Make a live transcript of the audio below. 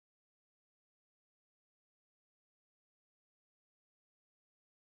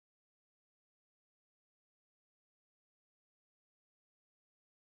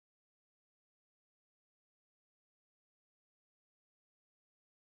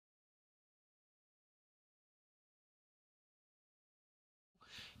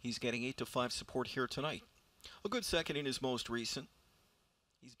He's getting 8-5 support here tonight. A good second in his most recent.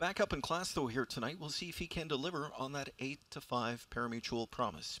 He's back up in class though here tonight. We'll see if he can deliver on that 8-5 parimutuel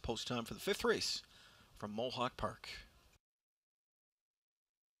promise. Post time for the 5th race from Mohawk Park.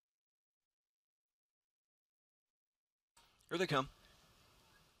 Here they come.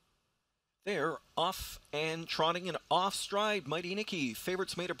 They're off and trotting and off stride. Mighty Nicky.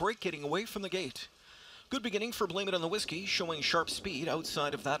 Favorites made a break getting away from the gate. Good beginning for Blame It on the Whiskey, showing sharp speed.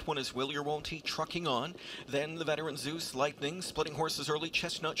 Outside of that one is Will Your Won't He trucking on. Then the veteran Zeus Lightning, splitting horses early.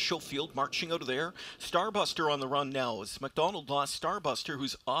 Chestnut Schofield marching out of there. Starbuster on the run now as McDonald lost Starbuster,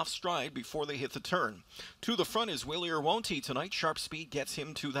 who's off stride before they hit the turn. To the front is Will Your Won't He tonight. Sharp speed gets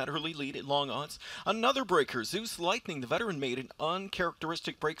him to that early lead at long odds. Another breaker, Zeus Lightning, the veteran, made an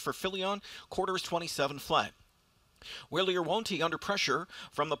uncharacteristic break for Filion. Quarters 27 flat. Will Your Won't He under pressure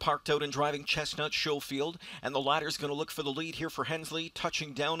from the parked out and driving Chestnut Schofield, and the ladder's going to look for the lead here for Hensley,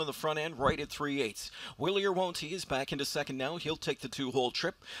 touching down on the front end right at 3/8. Will Your Won't He is back into second now. He'll take the 2-hole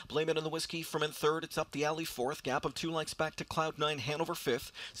trip. Blame It on the Whiskey from in third. It's up the alley fourth. Gap of 2 lengths back to Cloud9 Hanover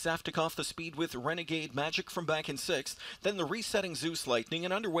fifth. Saftik off the speed with Renegade Magic from back in sixth. Then the resetting Zeus Lightning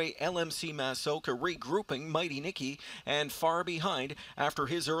and underway LMC Masoka regrouping Mighty Nicky, and far behind after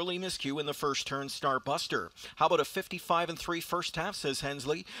his early miscue in the first turn, Starbuster. How about a 55-3 first half, says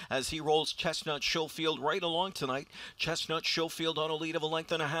Hensley, as he rolls Chestnut Schofield right along tonight. Chestnut Schofield on a lead of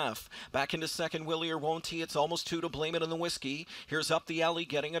 1.5 lengths. Back into second, Will Your Won't He. It's almost 2 to Blame It on the Whiskey. Here's up the alley,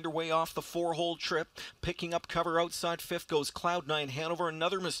 getting underway off the 4-hole trip. Picking up cover outside fifth goes Cloud9 Hanover.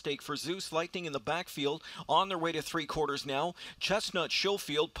 Another mistake for Zeus Lightning in the backfield. On their way to 3/4 now. Chestnut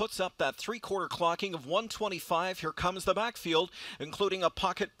Schofield puts up that 3/4 clocking of 125. Here comes the backfield, including a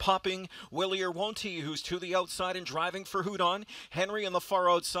pocket-popping Will Your Won't He, who's to the outside and driving for Houdon. Henry on the far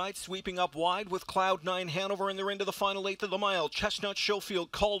outside, sweeping up wide with Cloud9 Hanover, and they're into the final 1/8 of the mile. Chestnut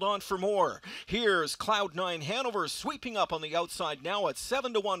Schofield called on for more. Here's Cloud9 Hanover sweeping up on the outside now at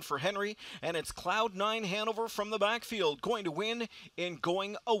 7-1 for Henry, and it's Cloud9 Hanover from the backfield going to win in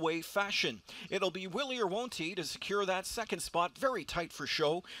going away fashion. It'll be Will Your Won't He to secure that second spot. Very tight for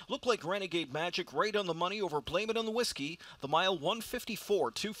show. Look like Renegade Magic right on the money over Blame It on the Whiskey. The mile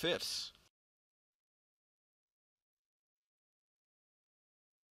 154 2/5.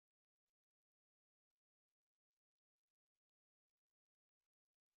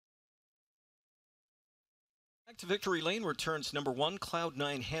 Back to Victory Lane returns number 1,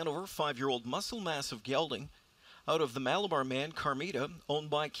 Cloud9 Hanover, 5-year-old muscle mass of gelding. Out of the Malabar Man, Carmita, owned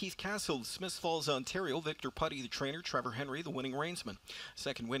by Keith Castle, Smiths Falls, Ontario. Victor Putty, the trainer. Trevor Henry, the winning reinsman.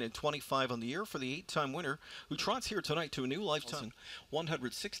 Second win in 25 on the year for the 8-time winner, who trots here tonight to a new lifetime.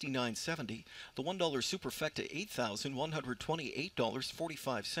 $169.70. The $1 superfecta,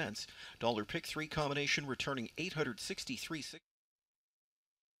 $8,128.45. Dollar pick 3 combination returning $863.60.